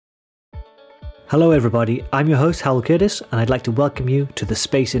Hello everybody, I'm your host Hal Curtis and I'd like to welcome you to The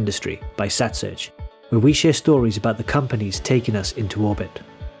Space Industry by SatSearch, where we share stories about the companies taking us into orbit.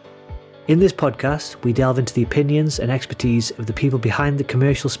 In this podcast, we delve into the opinions and expertise of the people behind the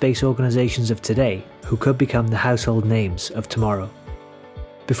commercial space organisations of today who could become the household names of tomorrow.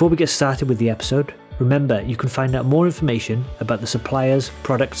 Before we get started with the episode, remember you can find out more information about the suppliers,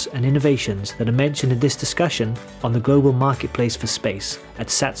 products and innovations that are mentioned in this discussion on the global marketplace for space at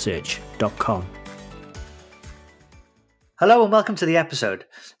satsearch.com. Hello and welcome to the episode.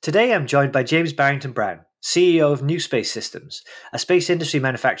 Today I'm joined by James Barrington-Brown, CEO of NewSpace Systems, a space industry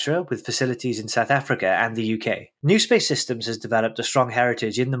manufacturer with facilities in South Africa and the UK. NewSpace Systems has developed a strong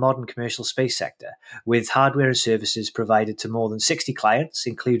heritage in the modern commercial space sector, with hardware and services provided to more than 60 clients,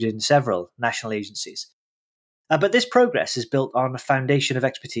 including several national agencies. But this progress is built on a foundation of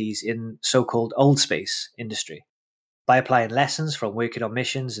expertise in so-called old space industry, by applying lessons from working on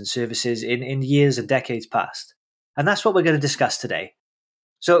missions and services in years and decades past. And that's what we're going to discuss today.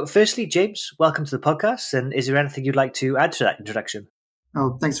 So firstly, James, welcome to the podcast. And is there anything you'd like to add to that introduction?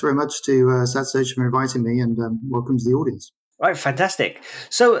 Oh, thanks very much to SatSearch for inviting me, and welcome to the audience. Right, fantastic.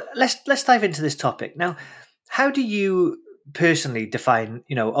 So let's dive into this topic. Now, how do you personally define,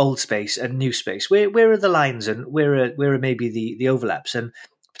 old space and new space? Where are the lines and where are maybe the overlaps? And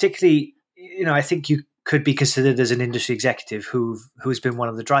particularly, I think you could be considered as an industry executive who's been one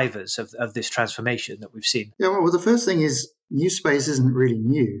of the drivers of this transformation that we've seen. Yeah, well, the first thing is new space isn't really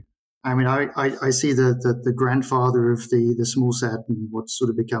new. I mean, I see the grandfather of the smallsat and what's sort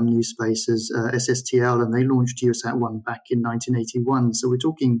of become new space as SSTL, and they launched USat-1 back in 1981. So we're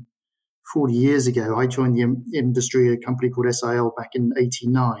talking 40 years ago. I joined the industry, a company called SIL, back in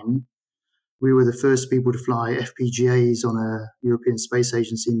 89. We were the first people to fly FPGAs on a European Space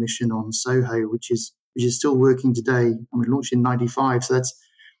Agency mission on SOHO, which is still working today. I mean, launched in 95, so that's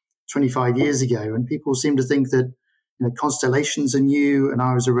 25 years ago. And people seem to think that constellations are new, and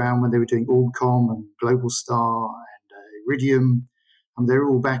I was around when they were doing Orbcom and Global Star and Iridium, and they're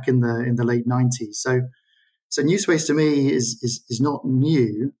all back in the late 90s. So new space to me is not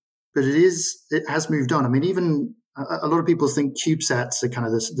new, but it has moved on. I mean, even a lot of people think CubeSats are kind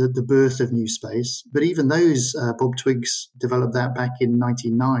of the birth of new space, but even those, Bob Twiggs developed that back in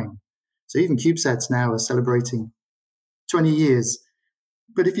 1999. So even CubeSats now are celebrating 20 years.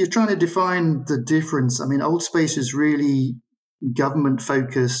 But if you're trying to define the difference, I mean, old space is really government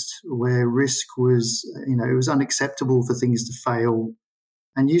focused, where risk was, it was unacceptable for things to fail.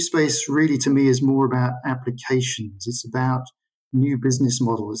 And new space really, to me, is more about applications. It's about new business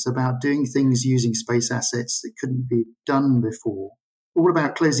models. It's about doing things using space assets that couldn't be done before. All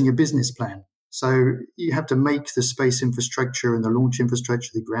about closing a business plan. So you have to make the space infrastructure and the launch infrastructure,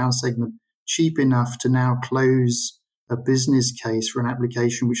 the ground segment, cheap enough to now close a business case for an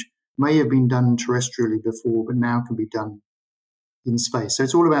application which may have been done terrestrially before, but now can be done in space. So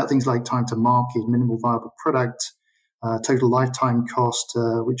it's all about things like time to market, minimal viable product, total lifetime cost,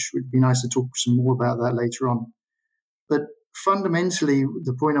 which would be nice to talk some more about that later on. But fundamentally,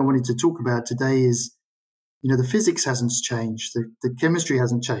 the point I wanted to talk about today is, the physics hasn't changed. The chemistry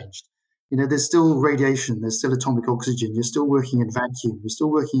hasn't changed. There's still radiation. There's still atomic oxygen. You're still working in vacuum. You're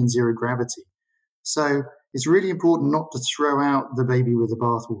still working in zero gravity. So it's really important not to throw out the baby with the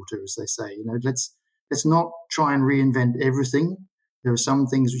bathwater, as they say. Let's not try and reinvent everything. There are some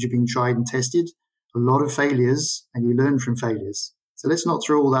things which have been tried and tested, a lot of failures, and you learn from failures. So let's not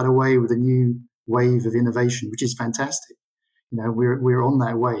throw all that away with a new wave of innovation, which is fantastic. We're on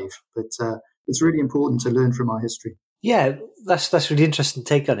that wave, but it's really important to learn from our history. Yeah, that's really interesting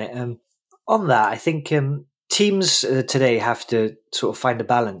take on it. On that, I think teams today have to sort of find a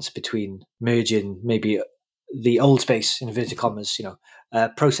balance between merging maybe the old space, in inverted commas,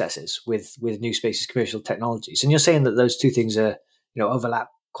 processes with new space's commercial technologies. And you're saying that those two things are, overlap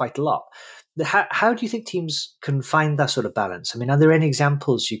quite a lot. How do you think teams can find that sort of balance? I mean, are there any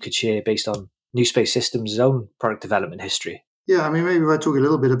examples you could share based on NewSpace Systems' own product development history? Yeah, I mean, maybe if I talk a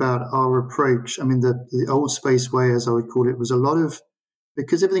little bit about our approach. I mean, the old space way, as I would call it, was a lot of,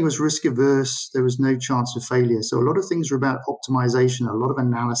 because everything was risk averse, there was no chance of failure. So a lot of things were about optimization, a lot of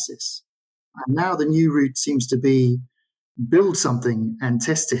analysis. And now the new route seems to be build something and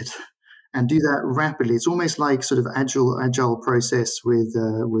test it and do that rapidly. It's almost like sort of agile process with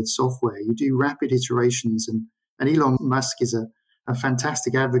software. You do rapid iterations, and Elon Musk is a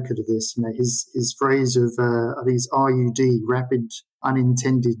fantastic advocate of this. His phrase of I think it's RUD, rapid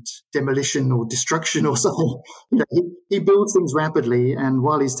unintended demolition or destruction or something. He builds things rapidly, and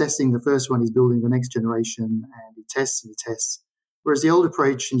while he's testing the first one, he's building the next generation, and he tests. Whereas the old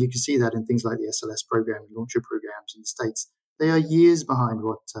approach, and you can see that in things like the SLS program, launcher programs in the States, they are years behind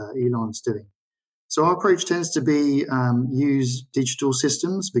what Elon's doing. So our approach tends to be use digital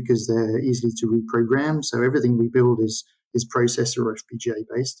systems because they're easily to reprogram. So everything we build is process or FPGA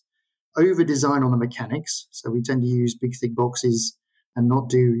based. Over design on the mechanics. So we tend to use big thick boxes and not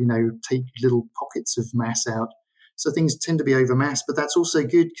do, take little pockets of mass out. So things tend to be over mass, but that's also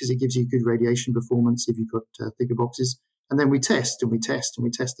good because it gives you good radiation performance if you've got thicker boxes. And then we test and we test and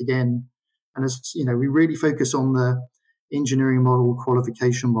we test again. And as we really focus on the engineering model,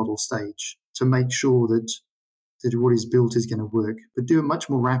 qualification model stage to make sure that what is built is going to work, but do it much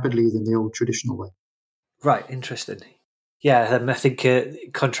more rapidly than the old traditional way. Right, interesting. Yeah, I think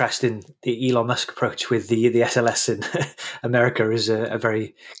contrasting the Elon Musk approach with the SLS in America is a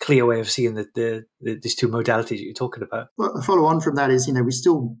very clear way of seeing these two modalities you're talking about. Well, a follow on from that is, we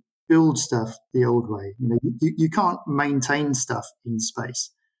still build stuff the old way. You can't maintain stuff in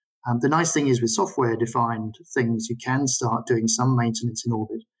space. The nice thing is with software-defined things, you can start doing some maintenance in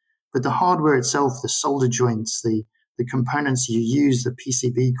orbit. But the hardware itself, the solder joints, the components you use, the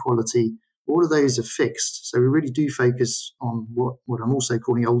PCB quality, all of those are fixed. So we really do focus on what I'm also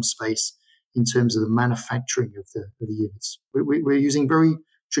calling old space in terms of the manufacturing of the units. We're using very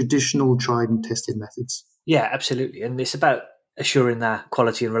traditional, tried and tested methods. Yeah, absolutely. And it's about assuring that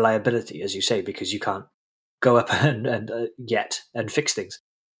quality and reliability, as you say, because you can't go up and fix things.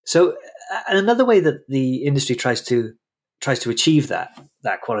 So another way that the industry tries to achieve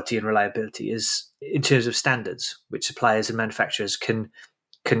that quality and reliability is in terms of standards, which suppliers and manufacturers can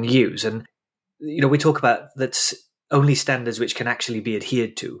use. And we talk about that only standards which can actually be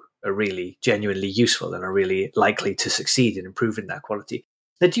adhered to are really genuinely useful and are really likely to succeed in improving that quality.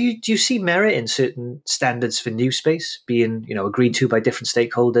 Now, do you see merit in certain standards for NewSpace being agreed to by different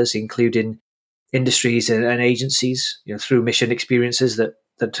stakeholders, including industries and agencies, through mission experiences that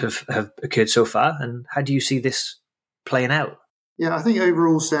have occurred so far? And how do you see this playing out? Yeah, I think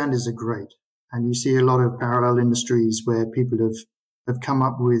overall standards are great. And you see a lot of parallel industries where people have come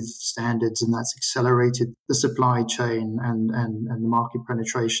up with standards, and that's accelerated the supply chain and the market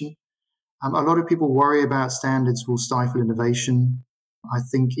penetration. A lot of people worry about standards will stifle innovation. I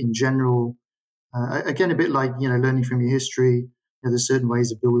think in general, again, a bit like, learning from your history, there's certain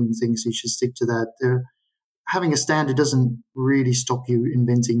ways of building things, so you should stick to that. Having a standard doesn't really stop you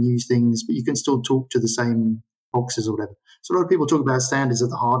inventing new things, but you can still talk to the same boxes or whatever. So a lot of people talk about standards at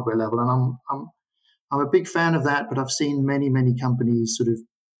the hardware level, and I'm a big fan of that, but I've seen many, many companies sort of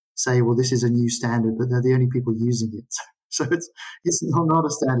say, well, this is a new standard, but they're the only people using it. So it's not a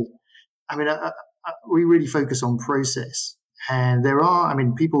standard. I mean, we really focus on process. And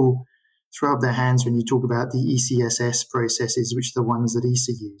people throw up their hands when you talk about the ECSS processes, which are the ones that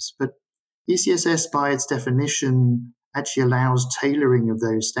ESA use. But ECSS, by its definition, actually allows tailoring of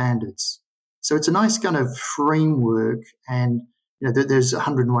those standards. So it's a nice kind of framework, and there's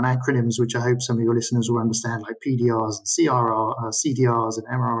 101 acronyms, which I hope some of your listeners will understand, like PDRs and CDRs and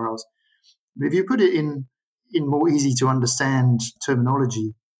MRRs. But if you put it in more easy to understand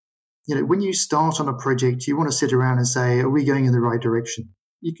terminology, when you start on a project, you want to sit around and say, are we going in the right direction?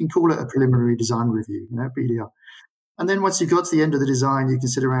 You can call it a preliminary design review, PDR. And then once you've got to the end of the design, you can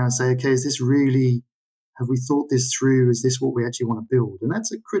sit around and say, okay, have we thought this through? Is this what we actually want to build? And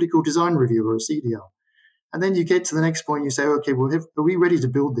that's a critical design review or a CDR. And then you get to the next point, you say, okay, well, are we ready to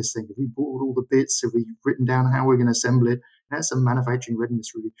build this thing? Have we bought all the bits? Have we written down how we're going to assemble it? And that's a manufacturing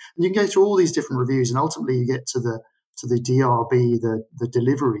readiness review. And you can go through all these different reviews, and ultimately you get to the DRB, the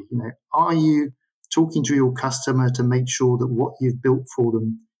delivery. Are you talking to your customer to make sure that what you've built for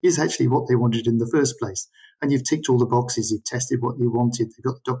them is actually what they wanted in the first place? And you've ticked all the boxes, you've tested what you wanted, they've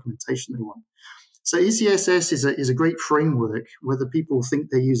got the documentation they want. So ECSS is a great framework. Whether people think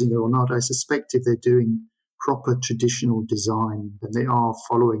they're using it or not, I suspect if they're doing proper traditional design, then they are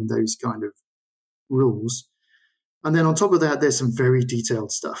following those kind of rules. And then on top of that, there's some very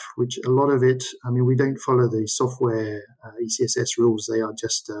detailed stuff, which a lot of it, we don't follow the software ECSS rules. They are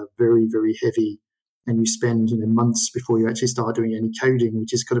just very, very heavy. And you spend months before you actually start doing any coding,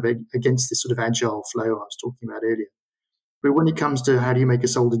 which is kind of against this sort of agile flow I was talking about earlier. But when it comes to how do you make a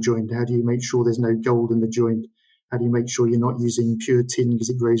solder joint, how do you make sure there's no gold in the joint, how do you make sure you're not using pure tin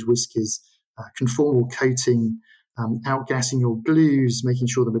because it grows whiskers, conformal coating, outgassing your glues, making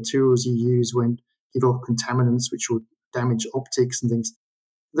sure the materials you use won't give off contaminants which will damage optics and things,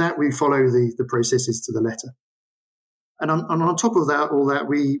 that we follow the processes to the letter. And on top of that, all that,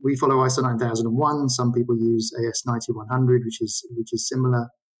 we follow ISO 9001. Some people use AS 9100, which is similar.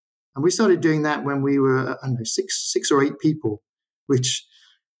 And we started doing that when we were, six or eight people, which,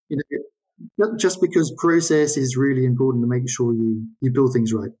 just because process is really important to make sure you build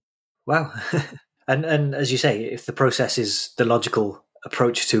things right. Wow. And as you say, if the process is the logical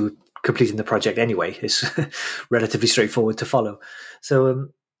approach to completing the project anyway. It's relatively straightforward to follow. So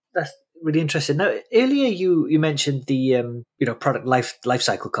that's really interesting. Now, earlier you mentioned the product life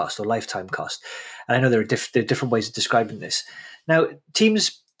cycle cost or lifetime cost, and I know there are different ways of describing this. Now,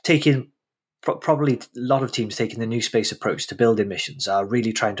 teams taking probably a lot of teams taking the NewSpace approach to building missions are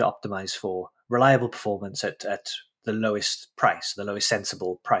really trying to optimize for reliable performance at the lowest price, the lowest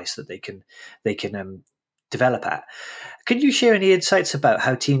sensible price that they can develop at. Could you share any insights about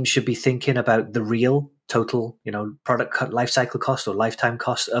how teams should be thinking about the real total, product lifecycle cost or lifetime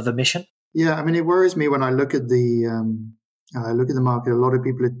cost of a mission? Yeah, I mean, it worries me when I look at the market. A lot of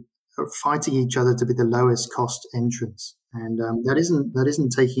people are fighting each other to be the lowest cost entrants, and that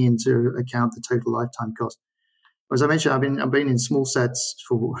isn't taking into account the total lifetime cost. As I mentioned, I've been in small sets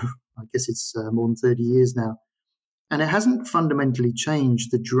for I guess it's more than 30 years now, and it hasn't fundamentally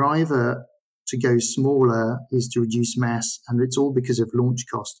changed. The driver to go smaller is to reduce mass, and it's all because of launch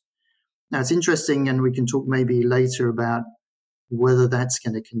cost. Now, it's interesting, and we can talk maybe later about whether that's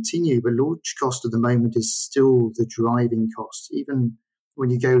going to continue, but launch cost at the moment is still the driving cost. Even when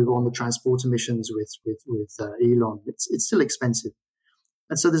you go on the transporter missions with Elon, it's still expensive.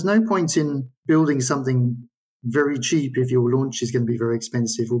 And so there's no point in building something very cheap if your launch is going to be very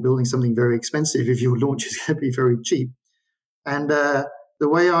expensive, or building something very expensive if your launch is going to be very cheap. And the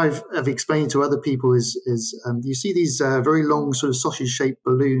way I've explained to other people is you see these very long sort of sausage-shaped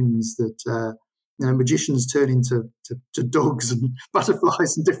balloons that magicians turn into dogs and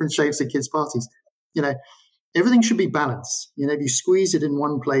butterflies and different shapes at kids' parties. Everything should be balanced. If you squeeze it in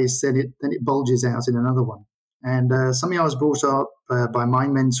one place, then it bulges out in another one. And something I was brought up by my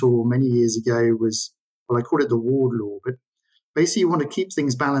mentor many years ago was, well, I call it the Ward Law, but basically you want to keep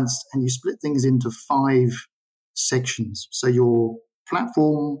things balanced, and you split things into 5 sections. So your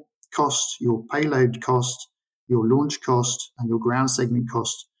platform cost, your payload cost, your launch cost, and your ground segment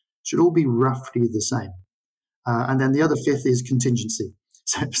cost should all be roughly the same. And then the other 5th is contingency.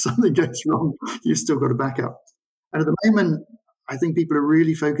 So if something goes wrong, you've still got a backup. And at the moment, I think people are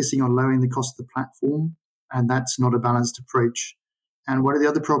really focusing on lowering the cost of the platform, and that's not a balanced approach. And one of the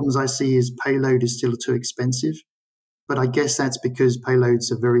other problems I see is payload is still too expensive. But I guess that's because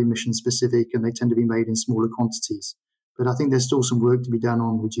payloads are very mission specific and they tend to be made in smaller quantities. But I think there's still some work to be done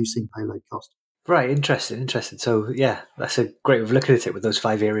on reducing payload cost. Right, interesting. So, yeah, that's a great way of looking at it with those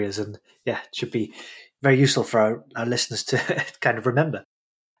 5 areas. And, yeah, it should be very useful for our listeners to kind of remember.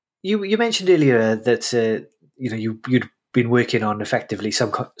 You mentioned earlier that, you'd been working on effectively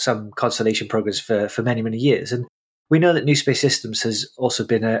some constellation programs for many, many years. And we know that NewSpace Systems has also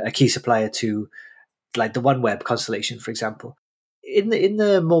been a key supplier to, like, the OneWeb constellation, for example. In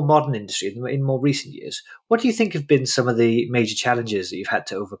the more modern industry, in more recent years, what do you think have been some of the major challenges that you've had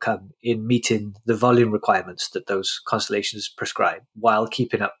to overcome in meeting the volume requirements that those constellations prescribe while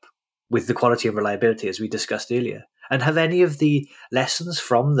keeping up with the quality and reliability as we discussed earlier? And have any of the lessons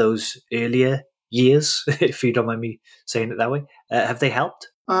from those earlier years, if you don't mind me saying it that way, have they helped?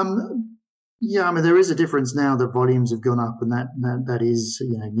 Yeah, I mean, there is a difference now that volumes have gone up, and that is,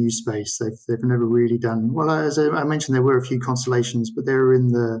 NewSpace. They've never really done well. As I mentioned, there were a few constellations, but they were in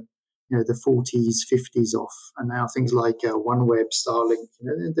the 40s, 50s off, and now things like OneWeb,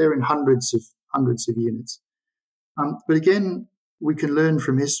 Starlink, they're in hundreds of units. But again, we can learn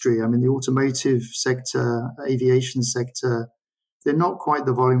from history. I mean, the automotive sector, aviation sector, they're not quite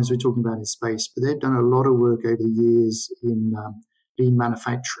the volumes we're talking about in space, but they've done a lot of work over the years in lean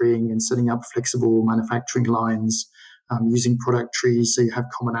manufacturing and setting up flexible manufacturing lines, using product trees so you have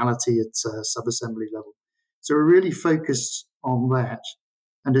commonality at sub-assembly level. So we're really focused on that.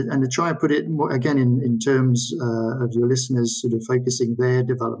 And to try and put it more, again in terms of your listeners sort of focusing their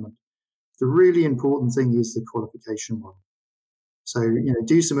development, the really important thing is the qualification model. So,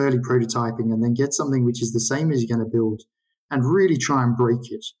 do some early prototyping and then get something which is the same as you're going to build and really try and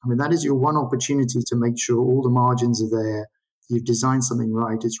break it. I mean, that is your one opportunity to make sure all the margins are there. You've designed something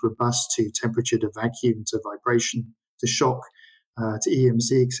right. It's robust to temperature, to vacuum, to vibration, to shock, to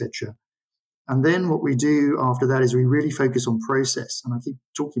EMC, etc. And then what we do after that is we really focus on process. And I keep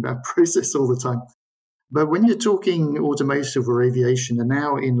talking about process all the time. But when you're talking automotive or aviation, and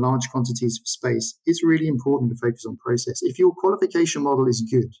now in large quantities for space, it's really important to focus on process. If your qualification model is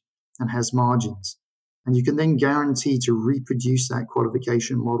good and has margins, and you can then guarantee to reproduce that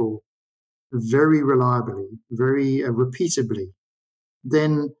qualification model very reliably, very repeatably,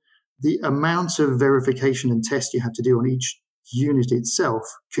 then the amount of verification and test you have to do on each unit itself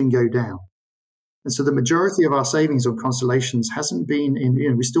can go down. And so the majority of our savings on constellations hasn't been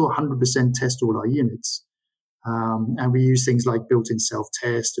in, we still 100% test all our units. And we use things like built-in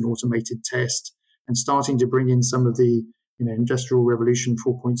self-test and automated test and starting to bring in some of the, Industrial Revolution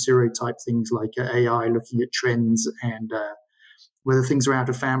 4.0 type things like AI, looking at trends and whether things are out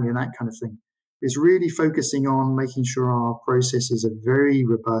of family and that kind of thing. It's really focusing on making sure our processes are very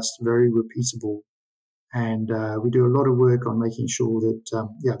robust, very repeatable. And we do a lot of work on making sure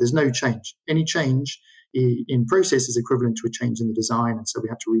that, there's no change. Any change in process is equivalent to a change in the design. And so we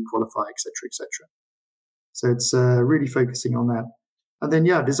have to requalify, et cetera, et cetera. So it's really focusing on that. And then,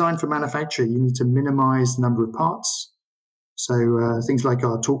 design for manufacture. You need to minimize the number of parts. So things like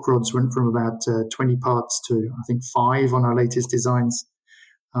our torque rods went from about 20 parts to, I think, 5 on our latest designs.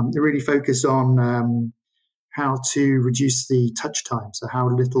 They really focus on how to reduce the touch time, so how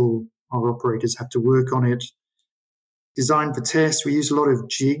little our operators have to work on it. Design for test, we use a lot of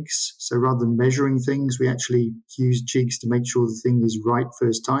jigs. So rather than measuring things, we actually use jigs to make sure the thing is right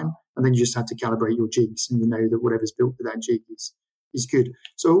first time. And then you just have to calibrate your jigs, and you know that whatever's built with that jig is good.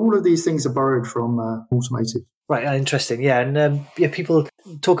 So all of these things are borrowed from automotive. Right, interesting. Yeah, and people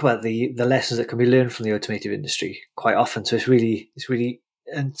talk about the lessons that can be learned from the automotive industry quite often. So it's really,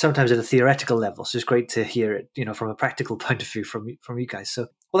 and sometimes at a theoretical level. So it's great to hear it, from a practical point of view from you guys. So,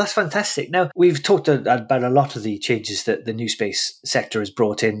 well, that's fantastic. Now, we've talked about a lot of the changes that the new space sector has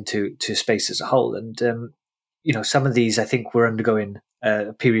brought into space as a whole, and some of these I think we're undergoing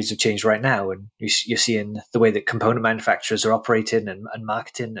periods of change right now, and you're seeing the way that component manufacturers are operating and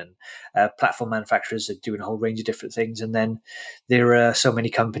marketing, and platform manufacturers are doing a whole range of different things. And then there are so many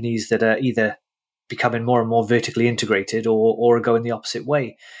companies that are either becoming more and more vertically integrated or are going the opposite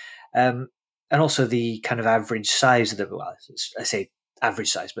way. And also the kind of average size of I say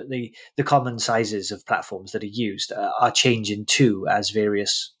average size, but the common sizes of platforms that are used are changing too as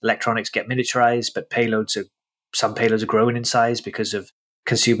various electronics get miniaturized, but some payloads are growing in size because of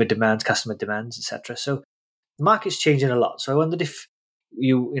consumer demands, customer demands, etc. So the market's changing a lot. So I wondered if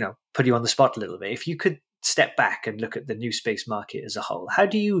put you on the spot a little bit. If you could step back and look at the new space market as a whole, how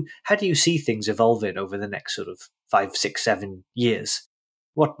do you see things evolving over the next sort of 5, 6, 7 years?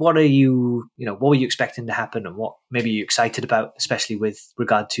 What are you what were you expecting to happen, and what maybe you're excited about, especially with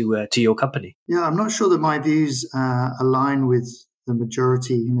regard to your company? Yeah, I'm not sure that my views align with the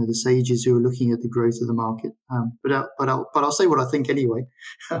majority, the sages who are looking at the growth of the market. But I'll say what I think anyway.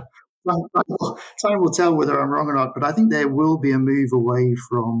 Time will tell whether I'm wrong or not. But I think there will be a move away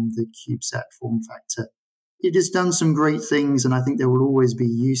from the CubeSat form factor. It has done some great things, and I think there will always be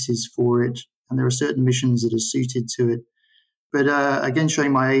uses for it. And there are certain missions that are suited to it. But again,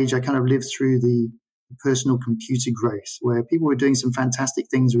 showing my age, I kind of lived through the personal computer growth, where people were doing some fantastic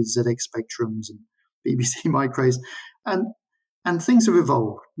things with ZX Spectrums and BBC Micros, and things have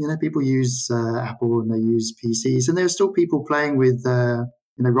evolved. People use Apple and they use PCs, and there are still people playing with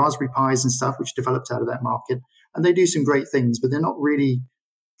Raspberry Pis and stuff, which developed out of that market, and they do some great things, but they're not really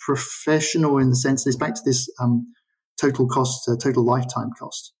professional in the sense. There's back to this total lifetime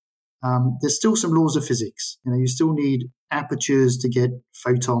cost. There's still some laws of physics. You still need apertures to get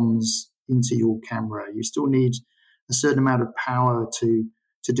photons into your camera. You still need a certain amount of power to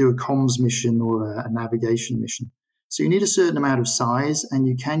do a comms mission or a navigation mission. So you need a certain amount of size, and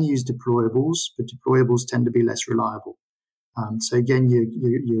you can use deployables, but deployables tend to be less reliable. So again,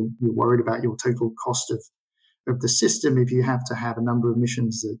 you're worried about your total cost of the system if you have to have a number of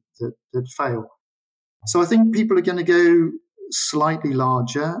missions that fail. So I think people are going to go slightly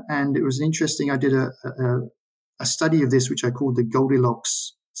larger, and it was interesting. I did a study of this, which I called the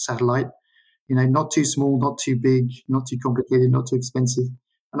Goldilocks satellite. Not too small, not too big, not too complicated, not too expensive.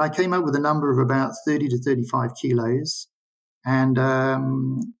 And I came up with a number of about 30 to 35 kilos. And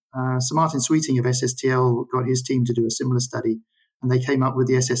Sir Martin Sweeting of SSTL got his team to do a similar study, and they came up with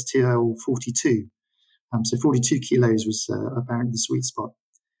the SSTL 42. So 42 kilos was apparently the sweet spot.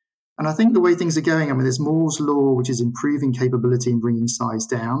 And I think the way things are going, there's Moore's law, which is improving capability and bringing size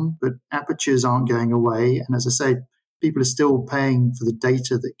down, but apertures aren't going away. And as I say, people are still paying for the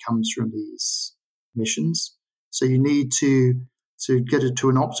data that comes from these missions. So you need to get it to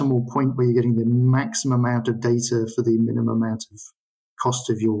an optimal point where you're getting the maximum amount of data for the minimum amount of cost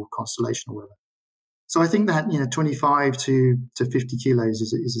of your constellation or whatever. So I think that 25 to 50 kilos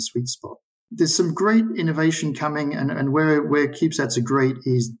is a sweet spot. There's some great innovation coming, and where CubeSats are great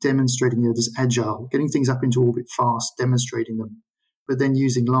is demonstrating this agile, getting things up into orbit fast, demonstrating them, but then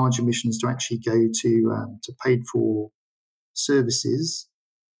using larger missions to actually go to paid for services.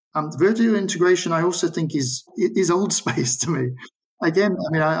 Vertical integration, I also think is old space to me. Again,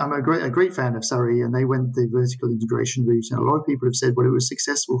 I'm a great fan of Surrey, and they went the vertical integration route, and a lot of people have said, well, it was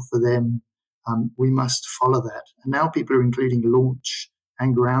successful for them. We must follow that. And now people are including launch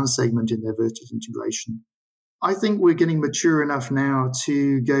and ground segment in their vertical integration. I think we're getting mature enough now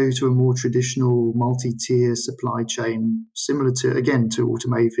to go to a more traditional multi-tier supply chain, similar to, again, to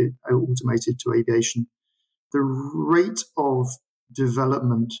automated to aviation. The rate of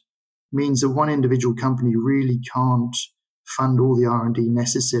development means that one individual company really can't fund all the R&D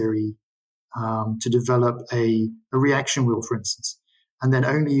necessary to develop a reaction wheel, for instance, and then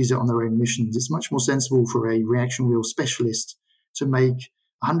only use it on their own missions. It's much more sensible for a reaction wheel specialist to make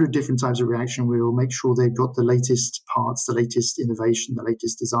 100 different types of reaction wheel, make sure they've got the latest parts, the latest innovation, the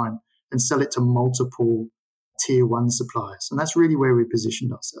latest design, and sell it to multiple tier one suppliers. And that's really where we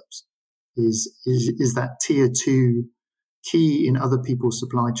positioned ourselves, is that tier two key in other people's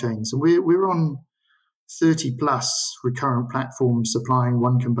supply chains. And we're on 30 plus recurrent platforms supplying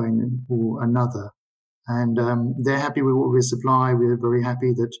one component or another. And they're happy with what we supply. We're very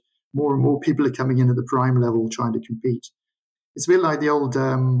happy that more and more people are coming in at the prime level trying to compete. It's a bit like the old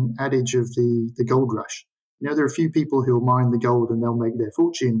adage of the gold rush. There are a few people who'll mine the gold and they'll make their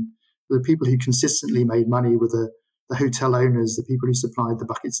fortune. The people who consistently made money were the hotel owners, the people who supplied the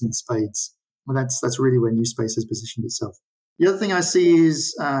buckets and the spades. Well, that's really where NewSpace has positioned itself. The other thing I see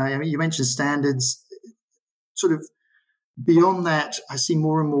is, you mentioned standards. Sort of beyond that, I see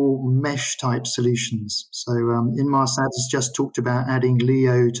more and more mesh-type solutions. So Inmarsat has just talked about adding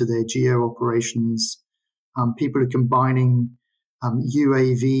LEO to their geo operations. People are combining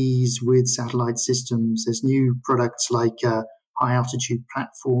UAVs with satellite systems. There's new products like high-altitude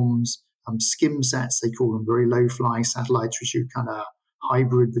platforms, skimsats, they call them, very low-flying satellites, which are kind of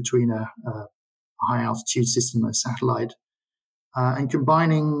hybrid between a high-altitude system and a satellite. And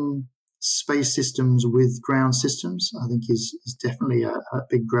combining space systems with ground systems, I think is definitely a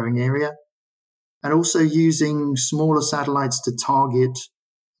big growing area. And also using smaller satellites to target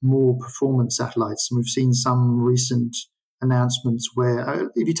more performance satellites. And we've seen some recent announcements where,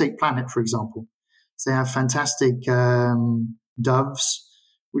 if you take Planet, for example, they have fantastic doves,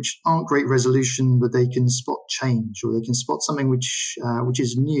 which aren't great resolution, but they can spot change, or they can spot something which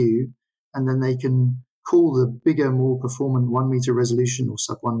is new, and then they can call the bigger, more performant 1 meter resolution or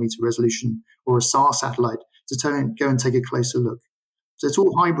sub 1 meter resolution or a SAR satellite to go and take a closer look. So it's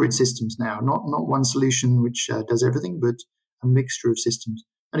all hybrid systems now, not one solution which does everything, but a mixture of systems.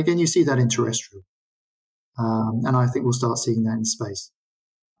 And again, you see that in terrestrial. And I think we'll start seeing that in space.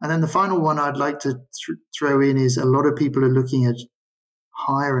 And then the final one I'd like to throw in is a lot of people are looking at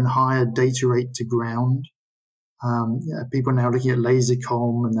higher and higher data rate to ground. People are now looking at laser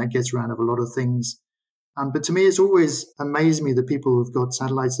comm, and that gets around of a lot of things. But to me, it's always amazed me that people have got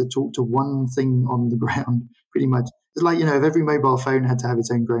satellites that talk to one thing on the ground, pretty much. It's like, if every mobile phone had to have its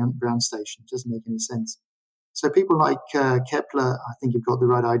own ground station. It doesn't make any sense. So people like Kepler, I think, have got the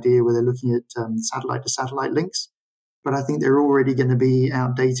right idea where they're looking at satellite-to-satellite links. But I think they're already going to be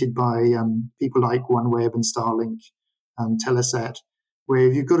outdated by people like OneWeb and Starlink, Telesat, where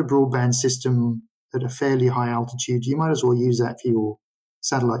if you've got a broadband system at a fairly high altitude, you might as well use that for your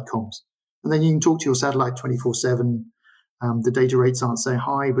satellite comms. And then you can talk to your satellite 24/7. The data rates aren't so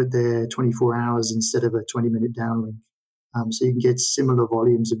high, but they're 24 hours instead of a 20-minute downlink. So you can get similar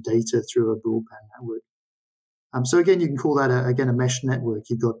volumes of data through a broadband network. So again, you can call that a mesh network.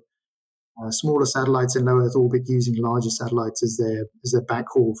 You've got smaller satellites in low Earth orbit using larger satellites as their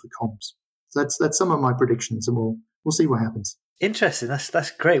backhaul for comms. So that's some of my predictions, and we'll see what happens. Interesting.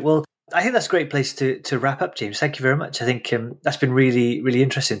 That's great. Well, I think that's a great place to wrap up, James. Thank you very much. I think that's been really, really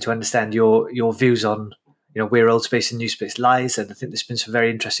interesting to understand your views on where old space and new space lies, and I think there's been some very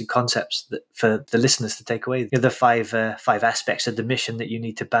interesting concepts that for the listeners to take away. The five aspects of the mission that you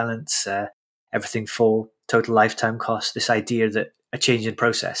need to balance, everything for total lifetime cost. This idea that a change in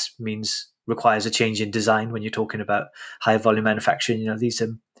process requires a change in design when you're talking about high volume manufacturing. These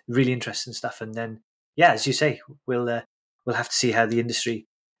are really interesting stuff. And then, as you say, we'll have to see how the industry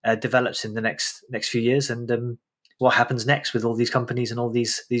develops in the next few years, and what happens next with all these companies and all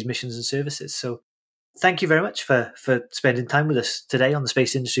these missions and services. So thank you very much for spending time with us today on the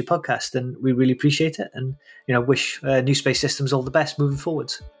Space Industry Podcast, and we really appreciate it, and wish NewSpace Systems all the best moving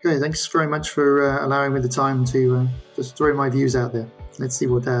forwards. Great, thanks very much for allowing me the time to just throw my views out there. Let's see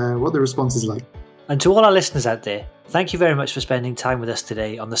what the response is like. And to all our listeners out there, thank you very much for spending time with us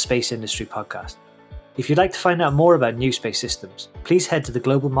today on the Space Industry Podcast. If you'd like to find out more about NewSpace Systems, please head to the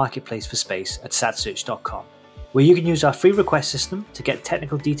global marketplace for space at satsearch.com, where you can use our free request system to get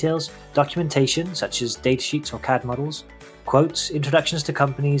technical details, documentation such as datasheets or CAD models, quotes, introductions to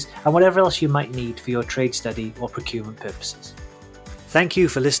companies, and whatever else you might need for your trade study or procurement purposes. Thank you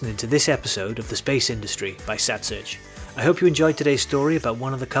for listening to this episode of The Space Industry by SatSearch. I hope you enjoyed today's story about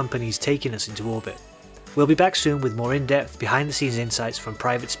one of the companies taking us into orbit. We'll be back soon with more in-depth, behind-the-scenes insights from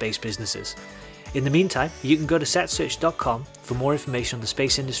private space businesses. In the meantime, you can go to setsearch.com for more information on the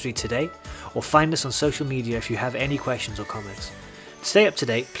space industry today, or find us on social media if you have any questions or comments. To stay up to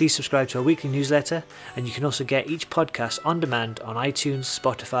date, please subscribe to our weekly newsletter, and you can also get each podcast on demand on iTunes,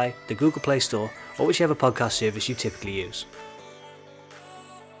 Spotify, the Google Play Store, or whichever podcast service you typically use.